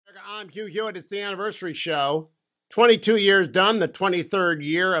I'm Hugh Hewitt. It's the anniversary show. 22 years done, the 23rd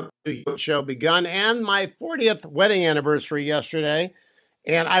year of the Hugh Hewitt show begun, and my 40th wedding anniversary yesterday.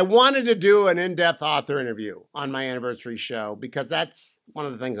 And I wanted to do an in-depth author interview on my anniversary show because that's one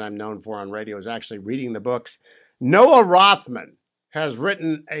of the things I'm known for on radio is actually reading the books. Noah Rothman has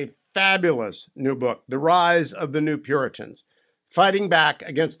written a fabulous new book, The Rise of the New Puritans, Fighting Back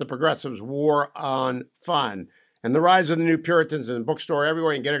Against the Progressives' War on Fun. And The Rise of the New Puritans in the bookstore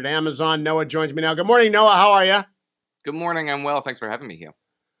everywhere. You can get it at Amazon. Noah joins me now. Good morning, Noah. How are you? Good morning. I'm well. Thanks for having me, Hugh.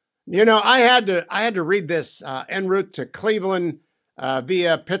 You know, I had to read this en route to Cleveland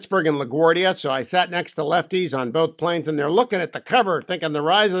via Pittsburgh and LaGuardia. So I sat next to lefties on both planes, and they're looking at the cover, thinking The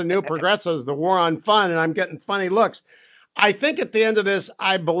Rise of the New Progressives, the War on Fun, and I'm getting funny looks. I think at the end of this,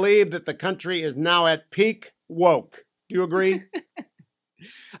 I believe that the country is now at peak woke. Do you agree?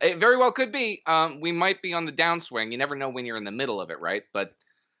 It very well could be. We might be on the downswing. You never know when you're in the middle of it, right? But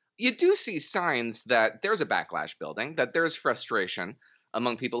you do see signs that there's a backlash building, that there's frustration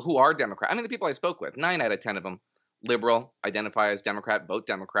among people who are Democrat. I mean, the people I spoke with, 9 out of 10 of them, liberal, identify as Democrat,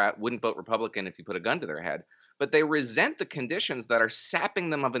 wouldn't vote Republican if you put a gun to their head. But they resent the conditions that are sapping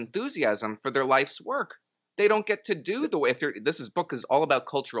them of enthusiasm for their life's work. They don't get to do the way, this book is all about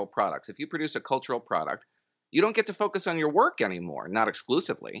cultural products. If you produce a cultural product, you don't get to focus on your work anymore, not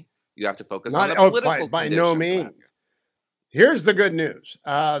exclusively. You have to focus on the political by no means. Here's the good news.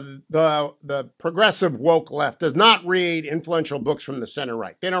 The progressive woke left does not read influential books from the center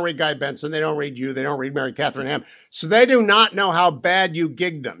right. They don't read Guy Benson. They don't read you. They don't read Mary Catherine Ham. So they do not know how bad you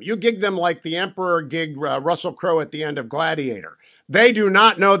gigged them. You gigged them like the Emperor gigged Russell Crowe at the end of Gladiator. They do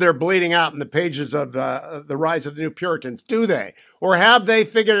not know they're bleeding out in the pages of the Rise of the New Puritans, do they? Or have they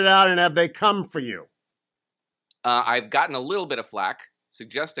figured it out and have they come for you? I've gotten a little bit of flack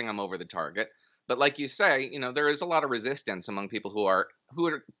suggesting I'm over the target. But like you say, you know, there is a lot of resistance among people who are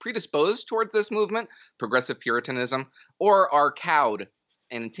predisposed towards this movement, progressive Puritanism, or are cowed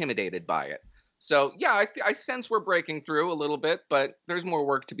and intimidated by it. So, yeah, I sense we're breaking through a little bit, but there's more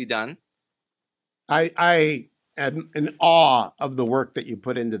work to be done. I am in awe of the work that you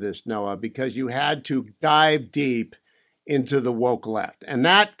put into this, Noah, because you had to dive deep into the woke left. And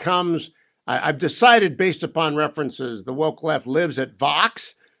that comes, I've decided based upon references, the woke left lives at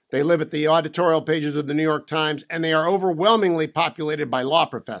Vox. They live at the editorial pages of the New York Times, and they are overwhelmingly populated by law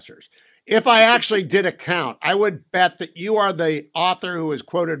professors. If I actually did a count, I would bet that you are the author who has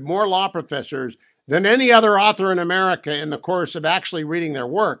quoted more law professors than any other author in America in the course of actually reading their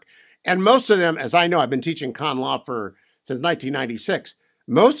work. And most of them, as I know, I've been teaching con law since 1996.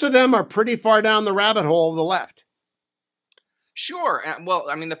 Most of them are pretty far down the rabbit hole of the left. Sure. Well,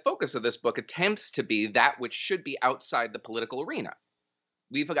 I mean, the focus of this book attempts to be that which should be outside the political arena.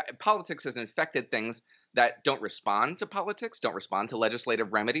 Politics has infected things that don't respond to politics, don't respond to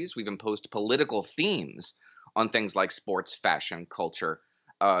legislative remedies. We've imposed political themes on things like sports, fashion, culture,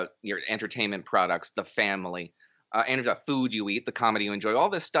 your entertainment products, the family, and the food you eat, the comedy you enjoy. All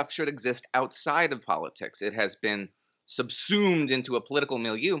this stuff should exist outside of politics. It has been subsumed into a political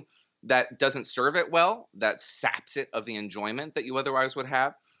milieu that doesn't serve it well, that saps it of the enjoyment that you otherwise would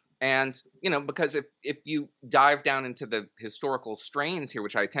have. And, you know, because if you dive down into the historical strains here,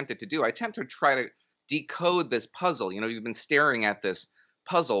 which I attempted to do, I attempt to try to decode this puzzle. You know, you've been staring at this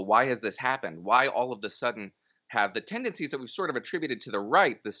puzzle. Why has this happened? Why all of a sudden have the tendencies that we've sort of attributed to the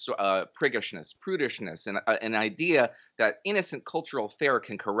right, this prudishness, and an idea that innocent cultural fare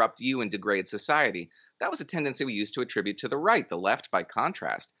can corrupt you and degrade society. That was a tendency we used to attribute to the right. The left, by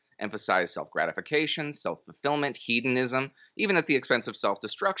contrast, emphasize self-gratification, self-fulfillment, hedonism, even at the expense of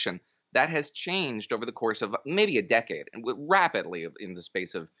self-destruction. That has changed over the course of maybe a decade, and rapidly in the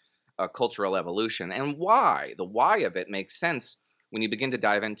space of cultural evolution. And why? The why of it makes sense when you begin to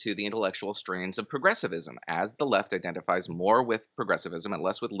dive into the intellectual strains of progressivism. As the left identifies more with progressivism and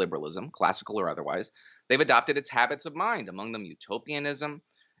less with liberalism, classical or otherwise, they've adopted its habits of mind, among them utopianism,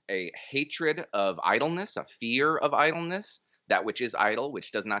 a hatred of idleness, a fear of idleness. That which is idle,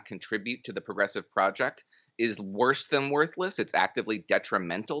 which does not contribute to the progressive project, is worse than worthless. It's actively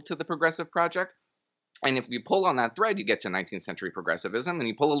detrimental to the progressive project. And if you pull on that thread, you get to 19th century progressivism, and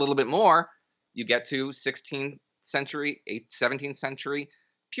you pull a little bit more, you get to 16th century, 17th century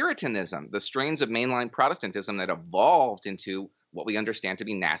Puritanism, the strains of mainline Protestantism that evolved into what we understand to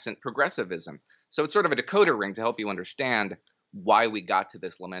be nascent progressivism. So it's sort of a decoder ring to help you understand why we got to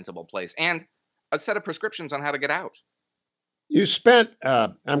this lamentable place, and a set of prescriptions on how to get out. You spent,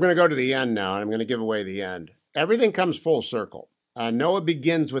 I'm going to go to the end now, and I'm going to give away the end. Everything comes full circle. Noah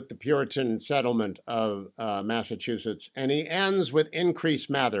begins with the Puritan settlement of Massachusetts, and he ends with Increase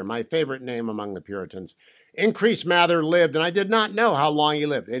Mather, my favorite name among the Puritans. Increase Mather lived, and I did not know how long he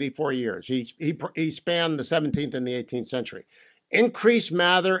lived, 84 years. He spanned the 17th and the 18th century. Increase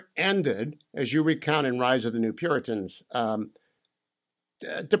Mather ended, as you recount in Rise of the New Puritans,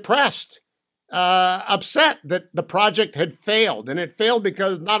 depressed, upset that the project had failed. And it failed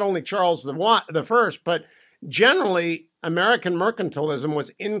because not only Charles the First, but generally American mercantilism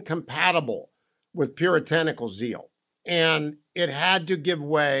was incompatible with puritanical zeal. And it had to give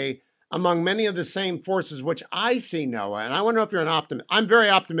way among many of the same forces, which I see, Noah. And I want to know if you're an optimist. I'm very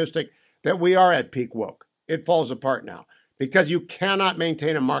optimistic that we are at peak woke. It falls apart now because you cannot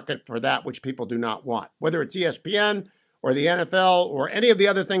maintain a market for that which people do not want, whether it's ESPN or the NFL or any of the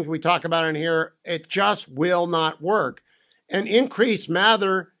other things we talk about in here. It just will not work. And Increase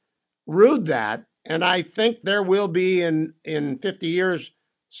Mather rued that. And I think there will be in 50 years,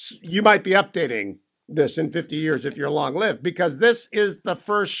 you might be updating this in 50 years if you're long lived, because this is the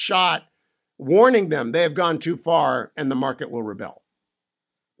first shot warning them they have gone too far and the market will rebel.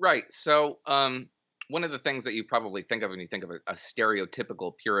 Right. So one of the things that you probably think of when you think of a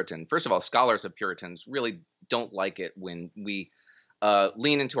stereotypical Puritan, first of all, scholars of Puritans really don't like it when we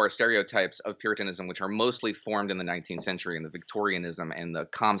lean into our stereotypes of Puritanism, which are mostly formed in the 19th century and the Victorianism and the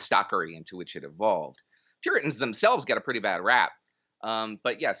Comstockery into which it evolved. Puritans themselves get a pretty bad rap.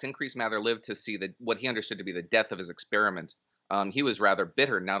 But yes, Increase Mather lived to see what he understood to be the death of his experiment. He was rather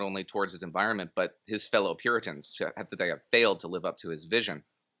bitter, not only towards his environment, but his fellow Puritans that they have failed to live up to his vision.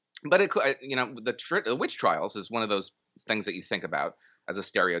 But the witch trials is one of those things that you think about as a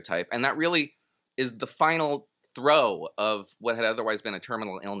stereotype, and that really is the final throw of what had otherwise been a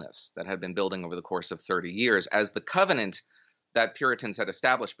terminal illness that had been building over the course of 30 years. As the covenant that Puritans had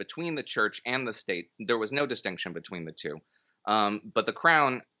established between the church and the state, there was no distinction between the two. But the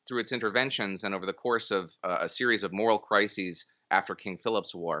crown, through its interventions and over the course of a series of moral crises after King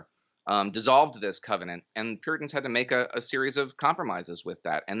Philip's War, dissolved this covenant, and Puritans had to make a series of compromises with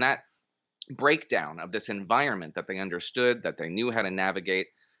that. And that breakdown of this environment that they understood, that they knew how to navigate,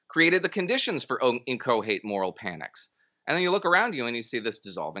 created the conditions for inchoate moral panics. And then you look around you and you see this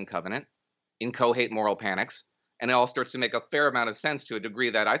dissolving covenant, inchoate moral panics, and it all starts to make a fair amount of sense to a degree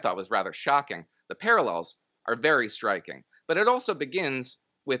that I thought was rather shocking. The parallels are very striking. But it also begins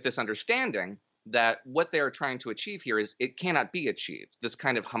with this understanding that what they are trying to achieve here is it cannot be achieved. This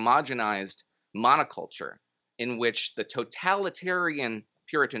kind of homogenized monoculture in which the totalitarian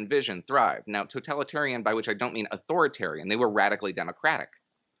Puritan vision thrived. Now, totalitarian, by which I don't mean authoritarian, they were radically democratic.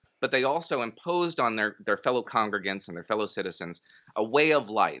 But they also imposed on their fellow congregants and their fellow citizens a way of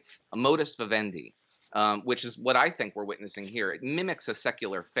life, a modus vivendi, which is what I think we're witnessing here. It mimics a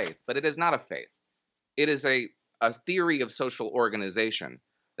secular faith, but it is not a faith. It is a theory of social organization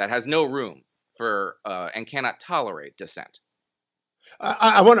that has no room for and cannot tolerate dissent.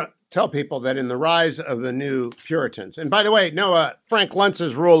 I want to tell people that in the Rise of the New Puritans, and by the way, Noah, Frank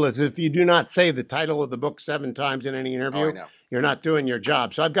Luntz's rule is if you do not say the title of the book 7 times in any interview, you're not doing your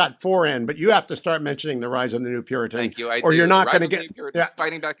job. So I've got 4 in, but you have to start mentioning the Rise of the New Puritan. Thank you. Or you're not going to get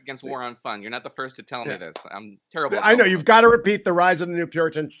fighting back against war on fun. You're not the first to tell me this. I'm terrible. I know you've got to repeat the Rise of the New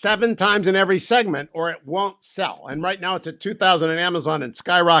Puritan 7 times in every segment, or it won't sell. And right now it's at 2,000 on Amazon and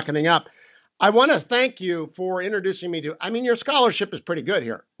skyrocketing up. I want to thank you for introducing me to, your scholarship is pretty good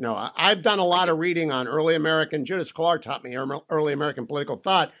here. No, I've done a lot of reading on early American. Judith Sklar taught me early American political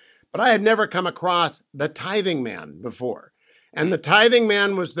thought, but I had never come across the tithing man before. And the tithing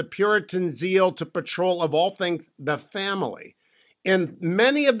man was the Puritan zeal to patrol, of all things, the family. In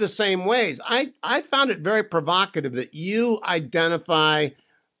many of the same ways, I found it very provocative that you identify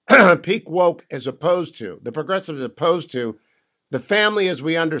peak woke as opposed to, the progressives as opposed to, the family as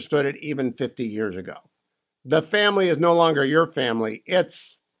we understood it even 50 years ago. The family is no longer your family.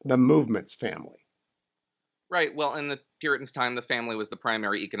 It's the movement's family. Right. Well, in the Puritans' time, the family was the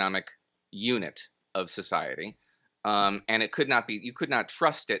primary economic unit of society. And it could not be, you could not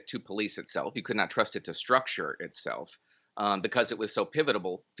trust it to police itself. You could not trust it to structure itself because it was so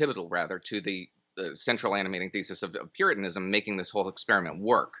pivotal to the central animating thesis of Puritanism, making this whole experiment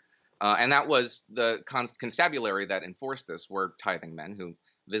work. And that was the constabulary that enforced this were tithing men who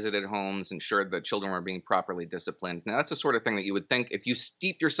visited homes, ensured that children were being properly disciplined. Now, that's the sort of thing that you would think if you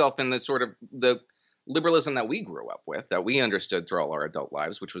steep yourself in the sort of the liberalism that we grew up with, that we understood through all our adult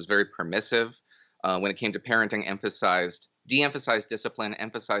lives, which was very permissive when it came to parenting, de-emphasized discipline,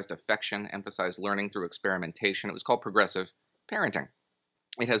 emphasized affection, emphasized learning through experimentation. It was called progressive parenting.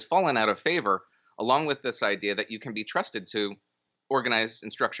 It has fallen out of favor along with this idea that you can be trusted to organize and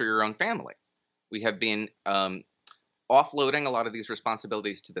structure your own family. We have been offloading a lot of these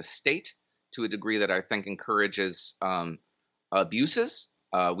responsibilities to the state to a degree that I think encourages abuses.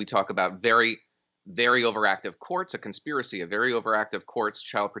 We talk about very very overactive courts, a conspiracy of very overactive courts,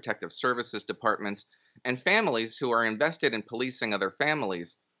 child protective services departments, and families who are invested in policing other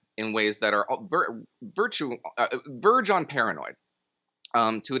families in ways that are verge on paranoid,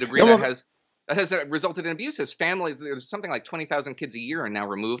 to a degree Yeah, that well, has resulted in abuses. Families, there's something like 20,000 kids a year are now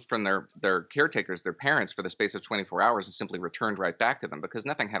removed from their caretakers, their parents, for the space of 24 hours and simply returned right back to them because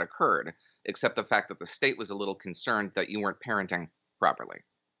nothing had occurred except the fact that the state was a little concerned that you weren't parenting properly.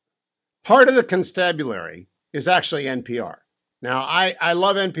 part of the constabulary is actually NPR. Now, I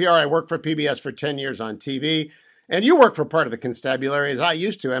love NPR. I worked for PBS for 10 years on TV, and you work for part of the constabulary, as I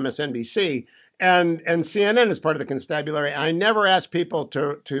used to, MSNBC, and CNN is part of the constabulary. I never ask people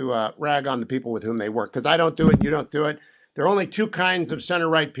to rag on the people with whom they work, because I don't do it and you don't do it. There are only two kinds of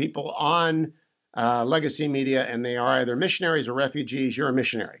center-right people on legacy media, and they are either missionaries or refugees. You're a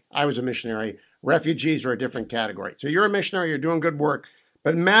missionary. I was a missionary. Refugees are a different category. So you're a missionary. You're doing good work.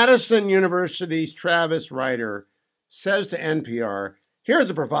 But Madison University's Travis Ryder says to NPR, here's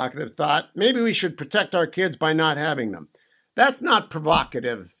a provocative thought. Maybe we should protect our kids by not having them. That's not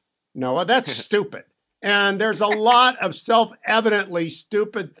provocative, Noah. That's stupid. And there's a lot of self-evidently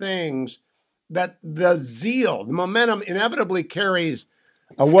stupid things that the zeal, the momentum inevitably carries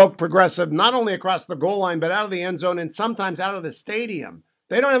a woke progressive, not only across the goal line, but out of the end zone and sometimes out of the stadium.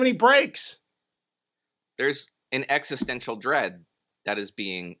 They don't have any breaks. There's an existential dread that is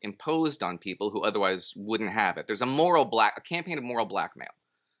being imposed on people who otherwise wouldn't have it. There's a campaign of moral blackmail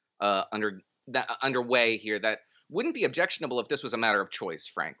underway here that wouldn't be objectionable if this was a matter of choice,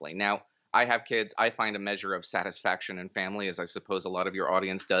 frankly. Now, I have kids. I find a measure of satisfaction in family, as I suppose a lot of your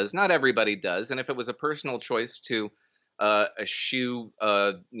audience does. Not everybody does. And if it was a personal choice to eschew,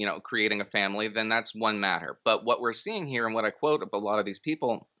 creating a family, then that's one matter. But what we're seeing here, and what I quote a lot of these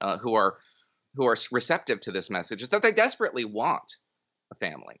people who are receptive to this message, is that they desperately want a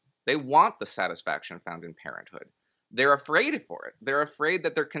family. They want the satisfaction found in parenthood. They're afraid for it. They're afraid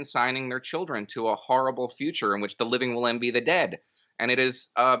that they're consigning their children to a horrible future in which the living will envy the dead. And it is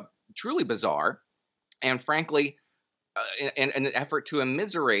truly bizarre, and frankly, an effort to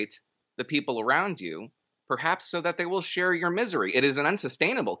immiserate the people around you, perhaps so that they will share your misery. It is an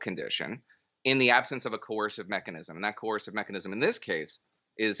unsustainable condition in the absence of a coercive mechanism. And that coercive mechanism in this case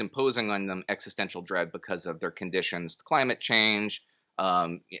is imposing on them existential dread because of their conditions, climate change,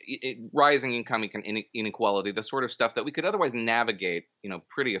 rising income inequality, the sort of stuff that we could otherwise navigate,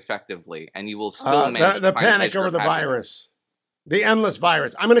 pretty effectively, and you will still manage The to find a panic measure over of the happiness. virus, the endless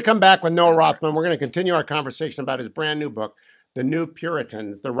virus. I'm going to come back with Noah Rothman. We're going to continue our conversation about his brand new book, The New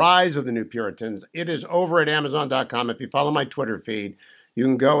Puritans, The Rise of the New Puritans. It is over at Amazon.com. If you follow my Twitter feed, you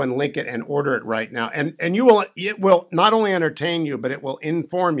can go and link it and order it right now. And it will not only entertain you, but it will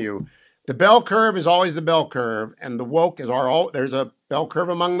inform you. The bell curve is always the bell curve, and the woke there's a bell curve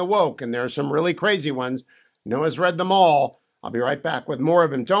among the woke, and there are some really crazy ones. Noah's read them all. I'll be right back with more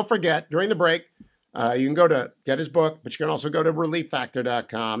of them. Don't forget, during the break, you can go to get his book, but you can also go to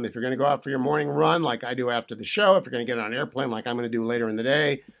relieffactor.com. If you're going to go out for your morning run like I do after the show, if you're going to get on an airplane like I'm going to do later in the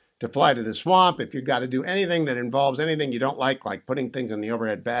day to fly to the swamp, if you've got to do anything that involves anything you don't like putting things in the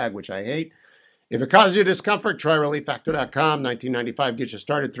overhead bag, which I hate, if it causes you discomfort, try relieffactor.com. $19.95 gets you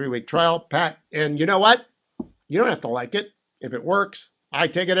started, 3-week trial. Pat, and you know what? You don't have to like it. If it works, I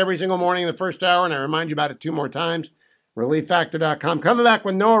take it every single morning in the first hour, and I remind you about it 2 more times. Relieffactor.com. Coming back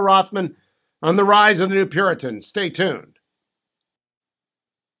with Noah Rothman on the rise of the New Puritans. Stay tuned.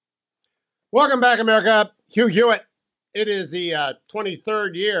 Welcome back, America. Hugh Hewitt. It is the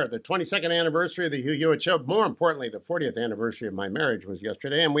 23rd year, the 22nd anniversary of the Hugh Hewitt Show. More importantly, the 40th anniversary of my marriage was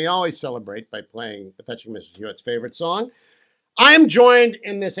yesterday, and we always celebrate by playing the Fetching Mrs. Hewitt's favorite song. I am joined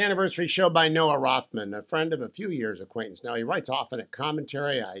in this anniversary show by Noah Rothman, a friend of a few years' acquaintance. Now, he writes often at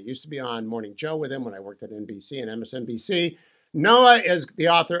Commentary. I used to be on Morning Joe with him when I worked at NBC and MSNBC. Noah is the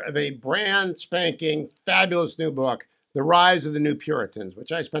author of a brand spanking, fabulous new book, The Rise of the New Puritans,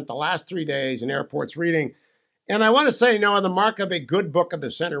 which I spent the last 3 days in airports reading. And I want to say, Noah, the mark of a good book of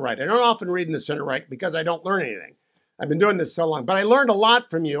the center right. I don't often read in the center right because I don't learn anything. I've been doing this so long, but I learned a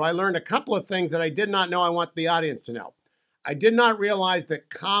lot from you. I learned a couple of things that I did not know I want the audience to know. I did not realize that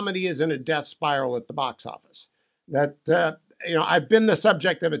comedy is in a death spiral at the box office. That, I've been the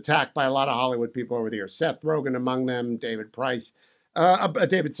subject of attack by a lot of Hollywood people over the years. Seth Rogen among them, David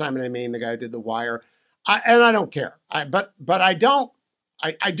David Simon, the guy who did The Wire. And I don't care. But I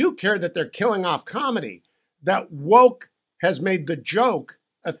do care that they're killing off comedy. That woke has made the joke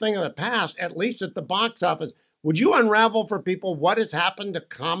a thing of the past, at least at the box office. Would you unravel for people what has happened to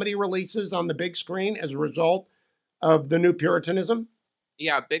comedy releases on the big screen as a result of the new Puritanism?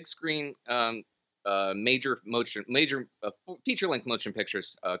 Yeah, big screen feature-length motion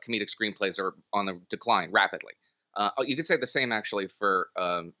pictures, comedic screenplays are on the decline rapidly. You could say the same actually for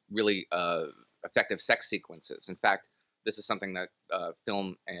really effective sex sequences. In fact, this is something that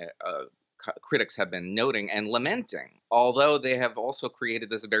film critics have been noting and lamenting, although they have also created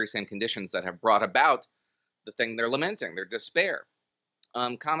these very same conditions that have brought about the thing they're lamenting, their despair.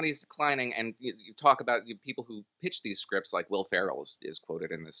 Comedy is declining, and you talk about people who pitch these scripts, like Will Ferrell is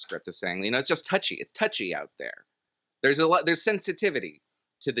quoted in this script as saying, it's just touchy. It's touchy out there. There's sensitivity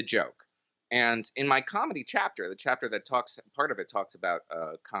to the joke. And in my comedy chapter, the chapter that part of it talks about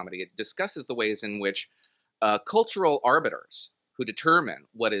comedy, it discusses the ways in which cultural arbiters who determine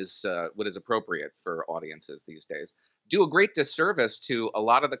what is appropriate for audiences these days do a great disservice to a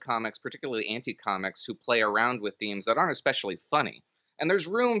lot of the comics, particularly anti-comics, who play around with themes that aren't especially funny. And there's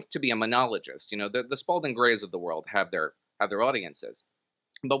room to be a monologist. The Spalding Grays of the world have their audiences.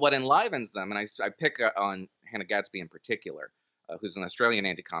 But what enlivens them, and I pick on Hannah Gadsby in particular, who's an Australian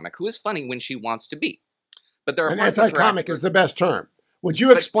anti-comic, who is funny when she wants to be. But there are an anti-comic is the best term. Would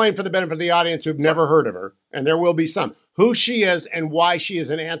you explain for the benefit of the audience who've never heard of her, and there will be some, who she is and why she is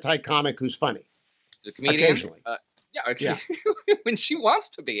an anti-comic who's funny? She's a comedian. Occasionally. Yeah. When she wants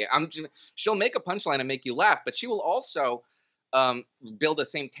to be. She'll make a punchline and make you laugh, but she will also build the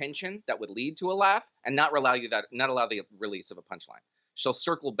same tension that would lead to a laugh and not allow the release of a punchline. She'll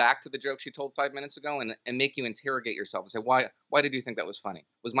circle back to the joke she told 5 minutes ago and make you interrogate yourself and say, why did you think that was funny?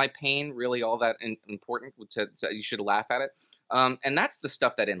 Was my pain really all that important to you should laugh at it? And that's the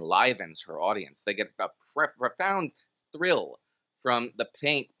stuff that enlivens her audience. They get a profound thrill from the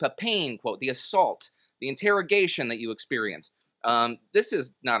pain quote, the assault, the interrogation that you experience. This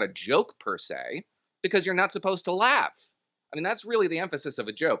is not a joke per se, because you're not supposed to laugh. I mean, that's really the emphasis of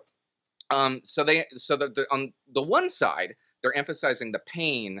a joke. On the one side, they're emphasizing the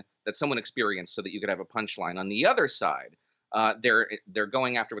pain that someone experienced so that you could have a punchline. On the other side, they're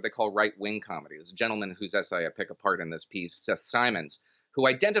going after what they call right-wing comedy. There's a gentleman whose essay I pick apart in this piece, Seth Simons, who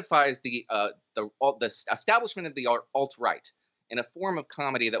identifies the establishment of the alt-right in a form of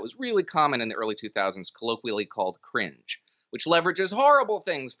comedy that was really common in the early 2000s, colloquially called cringe, which leverages horrible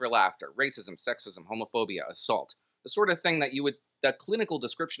things for laughter: racism, sexism, homophobia, assault. The sort of thing that clinical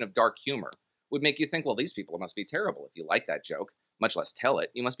description of dark humor would make you think, well, these people must be terrible. If you like that joke, much less tell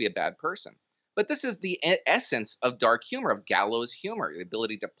it, you must be a bad person. But this is the essence of dark humor, of gallows humor, the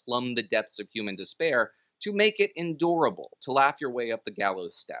ability to plumb the depths of human despair to make it endurable, to laugh your way up the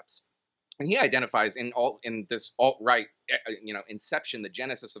gallows steps. And he identifies in this alt-right, inception, the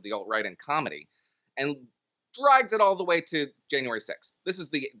genesis of the alt-right in comedy, and drags it all the way to January 6th. This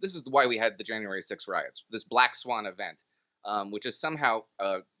is why we had the January 6th riots, this Black Swan event, which is somehow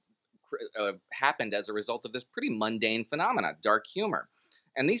happened as a result of this pretty mundane phenomena, dark humor.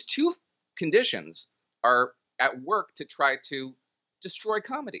 And these two conditions are at work to try to destroy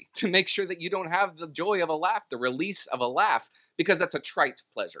comedy, to make sure that you don't have the joy of a laugh, the release of a laugh, because that's a trite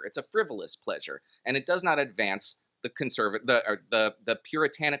pleasure. It's a frivolous pleasure, and it does not advance the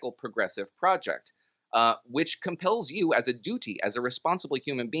puritanical progressive project, which compels you as a duty, as a responsible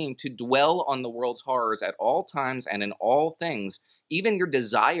human being, to dwell on the world's horrors at all times and in all things. Even your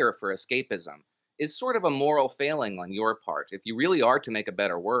desire for escapism is sort of a moral failing on your part. If you really are to make a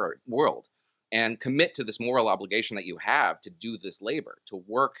better world and commit to this moral obligation that you have to do this labor, to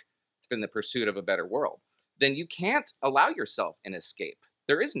work in the pursuit of a better world, then you can't allow yourself an escape.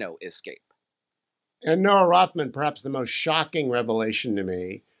 There is no escape. And Noah Rothman, perhaps the most shocking revelation to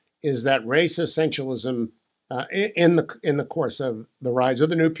me, is that race essentialism in the course of the rise of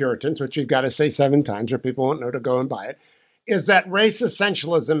the New Puritans, which you've got to say 7 times or people won't know to go and buy it, is that race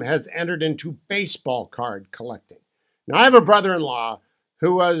essentialism has entered into baseball card collecting. Now, I have a brother-in-law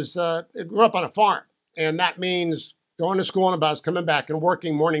who grew up on a farm, and that means going to school on a bus, coming back, and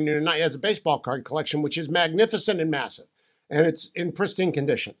working morning, noon, and night. He has a baseball card collection, which is magnificent and massive, and it's in pristine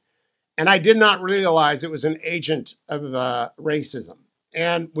condition. And I did not realize it was an agent of racism.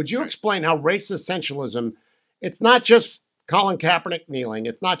 And would you explain how race essentialism, it's not just Colin Kaepernick kneeling,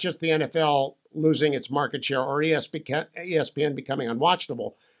 it's not just the NFL losing its market share or ESPN becoming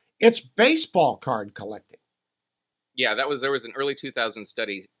unwatchable, it's baseball card collecting. Yeah, there was an early 2000s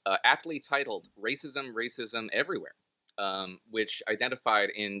study aptly titled Racism Everywhere, which identified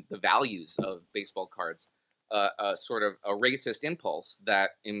in the values of baseball cards a sort of a racist impulse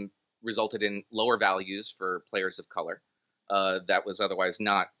that resulted in lower values for players of color. That was otherwise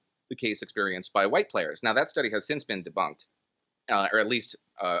not the case experienced by white players. Now, that study has since been debunked, or at least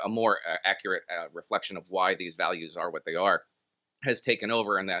a more accurate reflection of why these values are what they are has taken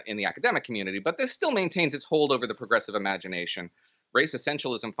over in the academic community. But this still maintains its hold over the progressive imagination. Race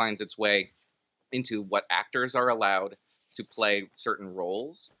essentialism finds its way into what actors are allowed to play certain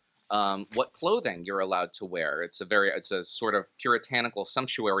roles, what clothing you're allowed to wear. It's a sort of puritanical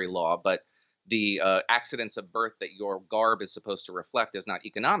sumptuary law, but the accidents of birth that your garb is supposed to reflect is not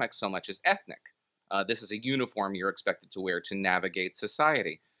economic so much as ethnic. This is a uniform you're expected to wear to navigate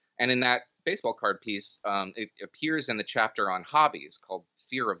society. And in that baseball card piece, it appears in the chapter on hobbies called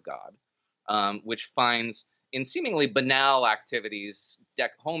Fear of God, which finds in seemingly banal activities,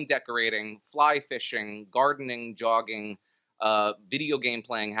 home decorating, fly fishing, gardening, jogging, video game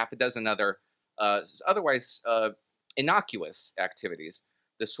playing, half a dozen other otherwise innocuous activities,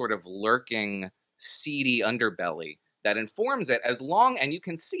 this sort of lurking, seedy underbelly that informs it and you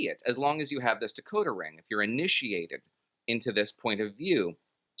can see it as long as you have this decoder ring. If you're initiated into this point of view,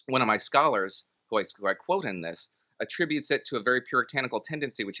 one of my scholars, who I quote in this, attributes it to a very puritanical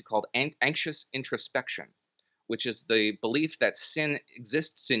tendency, which he called anxious introspection, which is the belief that sin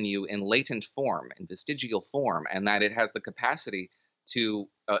exists in you in latent form, in vestigial form, and that it has the capacity to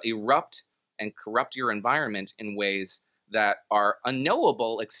erupt and corrupt your environment in ways that are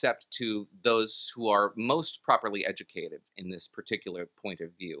unknowable except to those who are most properly educated in this particular point of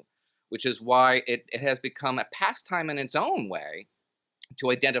view, which is why it has become a pastime in its own way to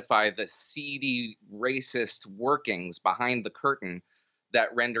identify the seedy, racist workings behind the curtain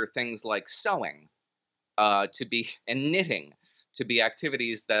that render things like sewing and knitting to be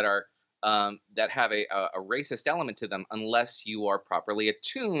activities that are that have a racist element to them, unless you are properly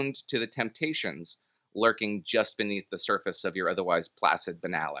attuned to the temptations lurking just beneath the surface of your otherwise placid,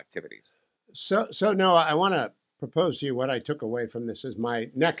 banal activities. So Noah, I want to propose to you what I took away from this as my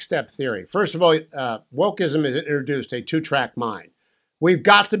next step theory. First of all, wokeism has introduced a two-track mind. We've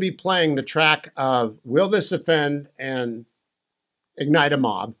got to be playing the track of will this offend and ignite a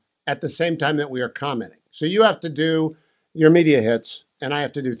mob at the same time that we are commenting. So you have to do your media hits, and I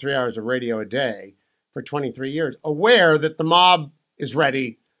have to do 3 hours of radio a day for 23 years, aware that the mob is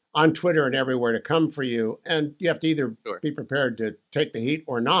ready on Twitter and everywhere to come for you. And you have to either be prepared to take the heat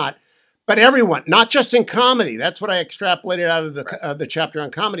or not. But everyone, not just in comedy, that's what I extrapolated out of the chapter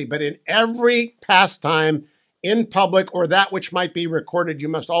on comedy, but in every pastime in public or that which might be recorded, you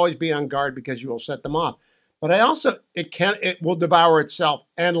must always be on guard because you will set them off. But I also, it will devour itself.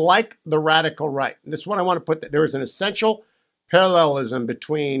 And like the radical right, and this is what I want to put, there is an essential parallelism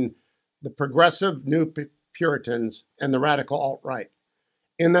between the progressive New Puritans and the radical alt-right,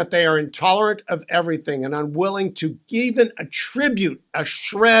 in that they are intolerant of everything and unwilling to even attribute a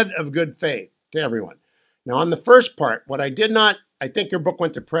shred of good faith to everyone. Now, on the first part, what I did not, I think your book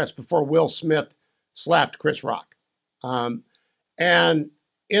went to press before Will Smith slapped Chris Rock. And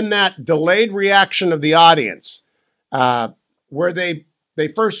in that delayed reaction of the audience, where they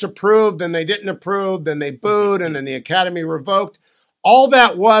first approved, then they didn't approve, then they booed, and then the Academy revoked, all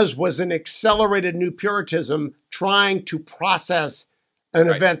that was an accelerated New Puritanism trying to process an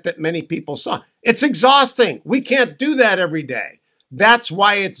event that many people saw. It's exhausting. We can't do that every day. That's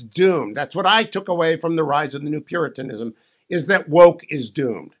why it's doomed. That's what I took away from the rise of the New Puritanism, is that woke is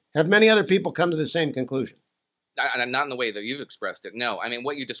doomed. Have many other people come to the same conclusion? Not in the way that you've expressed it. No, I mean,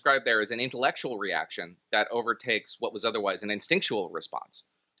 what you described there is an intellectual reaction that overtakes what was otherwise an instinctual response.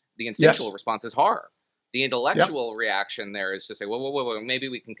 The instinctual response is horror. The intellectual reaction there is to say, whoa, maybe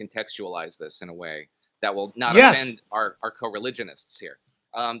we can contextualize this in a way that will not offend our co-religionists here.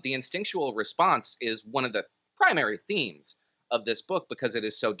 The instinctual response is one of the primary themes of this book because it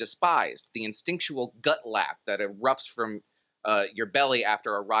is so despised. The instinctual gut laugh that erupts from your belly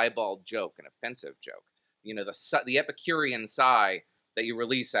after a ribald joke, an offensive joke. You know, the Epicurean sigh that you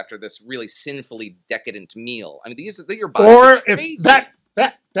release after this really sinfully decadent meal. I mean, these are your body. Or if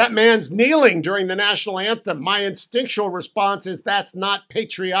that man's kneeling during the national anthem, my instinctual response is that's not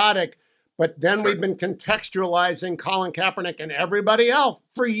patriotic. But then we've been contextualizing Colin Kaepernick and everybody else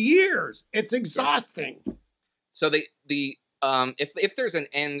for years. It's exhausting. So if there's an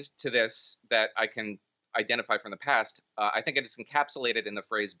end to this that I can identify from the past, I think it is encapsulated in the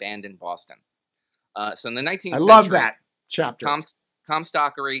phrase "banned in Boston." So in the 19th century, I love that chapter.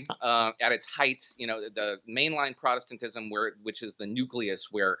 Comstockery at its height, you know, the mainline Protestantism, which is the nucleus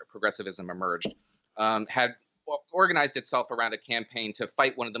where progressivism emerged, had organized itself around a campaign to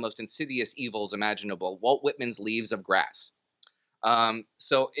fight one of the most insidious evils imaginable, Walt Whitman's Leaves of Grass. And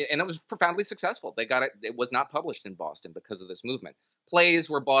it was profoundly successful. They got it. It was not published in Boston because of this movement. Plays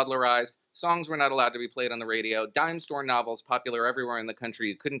were Baudelarized. Songs were not allowed to be played on the radio. Dime store novels, popular everywhere in the country.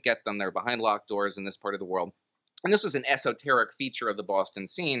 You couldn't get them. They're behind locked doors in this part of the world. And this was an esoteric feature of the Boston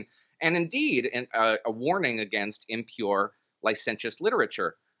scene, and indeed a warning against impure, licentious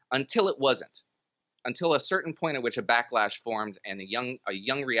literature, until it wasn't. Until a certain point at which a backlash formed and a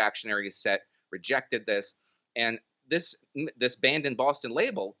young reactionary set rejected this. And this banned in Boston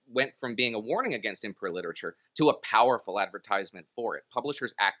label went from being a warning against improper literature to a powerful advertisement for it.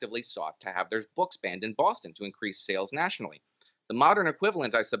 Publishers actively sought to have their books banned in Boston to increase sales nationally. The modern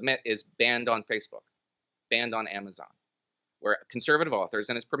equivalent, I submit, is banned on Facebook, banned on Amazon, where conservative authors,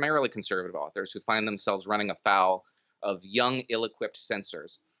 and it's primarily conservative authors who find themselves running afoul of young, ill-equipped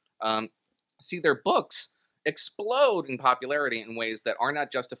censors, see their books explode in popularity in ways that are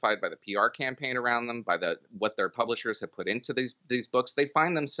not justified by the PR campaign around them, by what their publishers have put into these books. They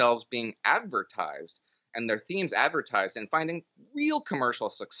find themselves being advertised and their themes advertised and finding real commercial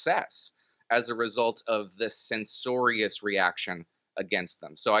success as a result of this censorious reaction against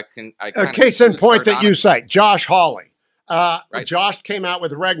them. So I A kind of case in point that you sardonically, cite, Josh Hawley. right? Josh came out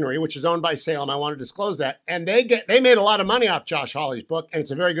with Regnery, which is owned by Salem. I want to disclose that. And they made a lot of money off Josh Hawley's book, and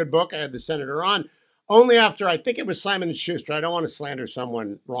it's a very good book. I had the senator on. Only after, I think it was Simon & Schuster. I don't want to slander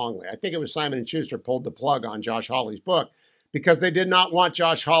someone wrongly. I think it was Simon & Schuster pulled the plug on Josh Hawley's book because they did not want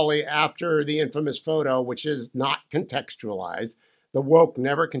Josh Hawley after the infamous photo, which is not contextualized. The woke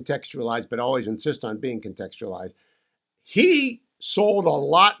never contextualized, but always insist on being contextualized. He sold a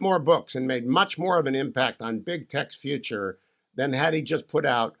lot more books and made much more of an impact on big tech's future than had he just put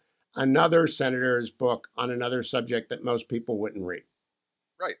out another senator's book on another subject that most people wouldn't read.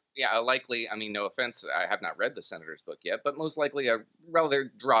 Right. Yeah, likely, I mean, no offense, I have not read the senator's book yet, but most likely a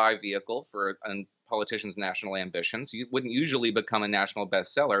rather dry vehicle for a politician's national ambitions. You wouldn't usually become a national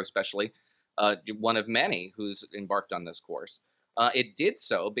bestseller, especially one of many who's embarked on this course. It did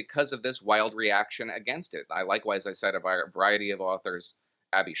so because of this wild reaction against it. Likewise, I said, a variety of authors,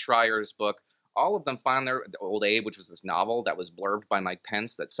 Abby Schreier's book, all of them found their Old Abe, which was this novel that was blurbed by Mike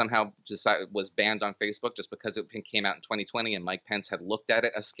Pence that somehow was banned on Facebook just because it came out in 2020 and Mike Pence had looked at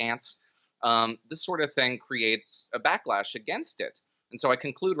it askance. This sort of thing creates a backlash against it. And so I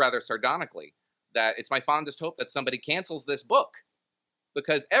conclude rather sardonically that it's my fondest hope that somebody cancels this book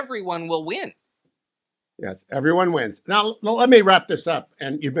because everyone will win. Yes, everyone wins. Now, let me wrap this up.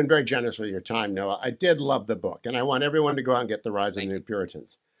 And you've been very generous with your time, Noah. I did love the book, and I want everyone to go out and get The Rise of the New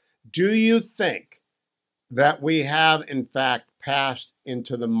Puritans. Do you think that we have, in fact, passed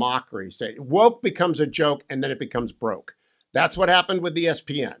into the mockery state? Woke becomes a joke, and then it becomes broke. That's what happened with the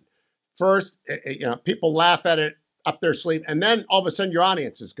ESPN. First, people laugh at it up their sleeve, and then all of a sudden your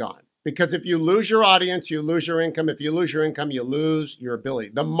audience is gone. Because if you lose your audience, you lose your income. If you lose your income, you lose your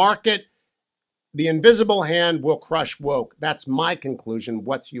ability. The market, the invisible hand will crush woke. That's my conclusion.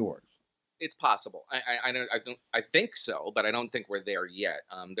 What's yours? It's possible. I think so, but I don't think we're there yet.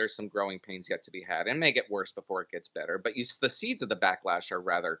 There's some growing pains yet to be had, and may get worse before it gets better. But the seeds of the backlash are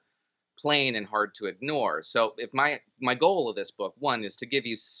rather plain and hard to ignore. So if my goal of this book, one, is to give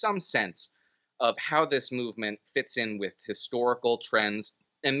you some sense of how this movement fits in with historical trends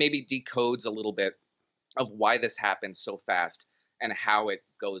and maybe decodes a little bit of why this happened so fast and how it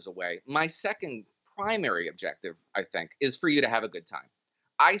goes away. My second primary objective, I think, is for you to have a good time.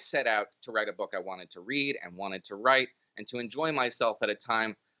 I set out to write a book I wanted to read and wanted to write and to enjoy myself at a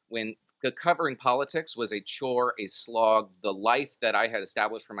time when covering politics was a chore, a slog. The life that I had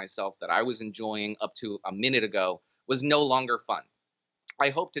established for myself that I was enjoying up to a minute ago was no longer fun. I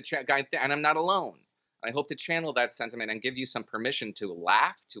hope to, and I'm not alone. I hope to channel that sentiment and give you some permission to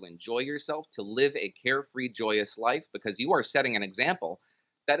laugh, to enjoy yourself, to live a carefree, joyous life, because you are setting an example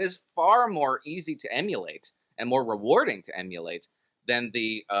that is far more easy to emulate and more rewarding to emulate than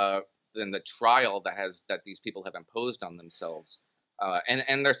the trial that these people have imposed on themselves, and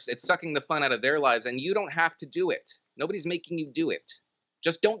it's sucking the fun out of their lives, and you don't have to do it. Nobody's making you do it.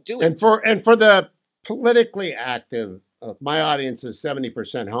 Just don't do it. And for the politically active, my audience is 70%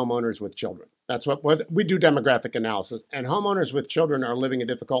 homeowners with children. That's what we do, demographic analysis, and homeowners with children are living a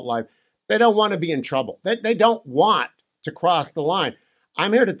difficult life. They don't want to be in trouble. They don't want to cross the line.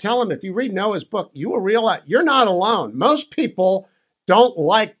 I'm here to tell them, if you read Noah's book, you will realize you're not alone. Most people don't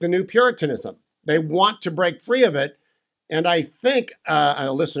like the new Puritanism. They want to break free of it. And I think a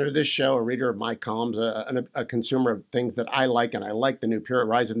listener to this show, a reader of my columns, a consumer of things that I like, and I like the new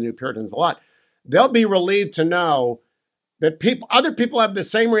Rise of the New Puritans a lot, they'll be relieved to know that other people have the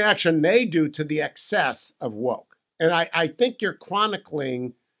same reaction they do to the excess of woke. And I think you're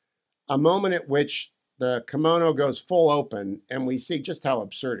chronicling a moment at which the kimono goes full open and we see just how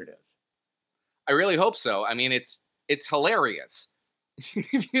absurd it is. I really hope so. I mean, it's hilarious.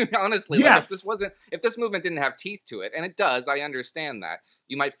 Honestly, yes. If this movement didn't have teeth to it, and it does, I understand that,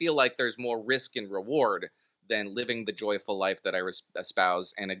 you might feel like there's more risk and reward than living the joyful life that I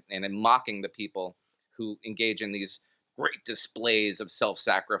espouse and mocking the people who engage in these great displays of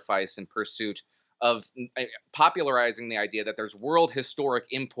self-sacrifice in pursuit of popularizing the idea that there's world historic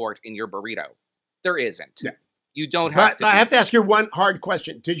import in your burrito. There isn't. Yeah. You don't have But to. I have to ask you one hard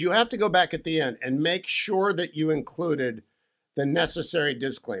question. Did you have to go back at the end and make sure that you included the necessary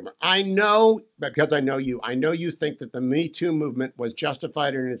disclaimer? I know, because I know you think that the Me Too movement was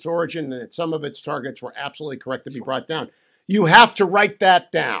justified in its origin and that some of its targets were absolutely correct to be brought down. You have to write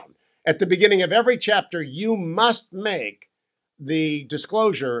that down. At the beginning of every chapter, you must make the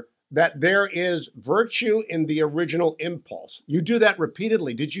disclosure that there is virtue in the original impulse. You do that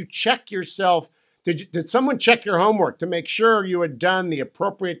repeatedly. Did you check yourself? Did someone check your homework to make sure you had done the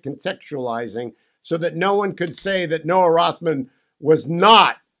appropriate contextualizing so that no one could say that Noah Rothman was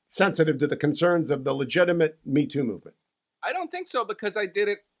not sensitive to the concerns of the legitimate Me Too movement? I don't think so, because I did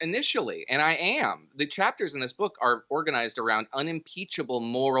it initially, and I am. The chapters in this book are organized around unimpeachable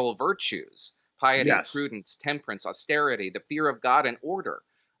moral virtues: piety, Yes. prudence, temperance, austerity, the fear of God, and order.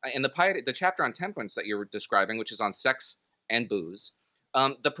 And the chapter on temperance that you were describing, which is on sex and booze,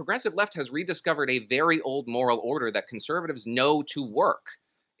 the progressive left has rediscovered a very old moral order that conservatives know to work.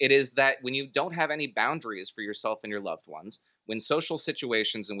 It is that when you don't have any boundaries for yourself and your loved ones, when social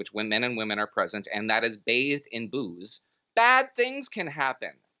situations in which men and women are present, and that is bathed in booze, bad things can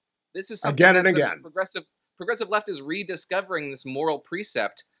happen. This is something Again and that the again. progressive left is rediscovering, this moral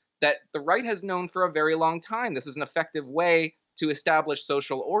precept that the right has known for a very long time. This is an effective way to establish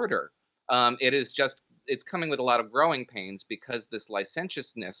social order. It's coming with a lot of growing pains, because this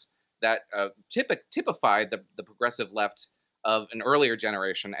licentiousness that typified the progressive left of an earlier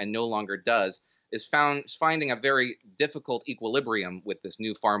generation and no longer does, is finding a very difficult equilibrium with this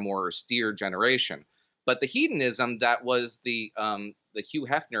new, far more austere generation. But the hedonism that was the Hugh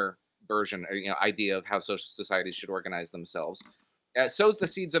Hefner version, idea of how social societies should organize themselves, sows the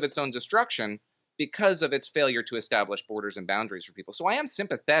seeds of its own destruction because of its failure to establish borders and boundaries for people. So I am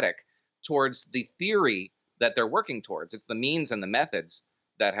sympathetic towards the theory that they're working towards. It's the means and the methods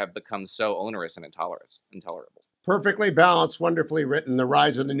that have become so onerous and intolerable. Perfectly balanced, wonderfully written. The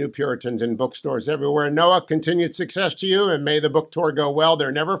Rise of the New Puritans in bookstores everywhere. Noah, continued success to you, and may the book tour go well.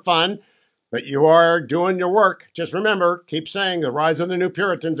 They're never fun, but you are doing your work. Just remember, keep saying The Rise of the New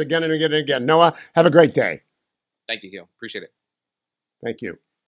Puritans again and again and again. Noah, have a great day. Thank you, Hugh. Appreciate it. Thank you.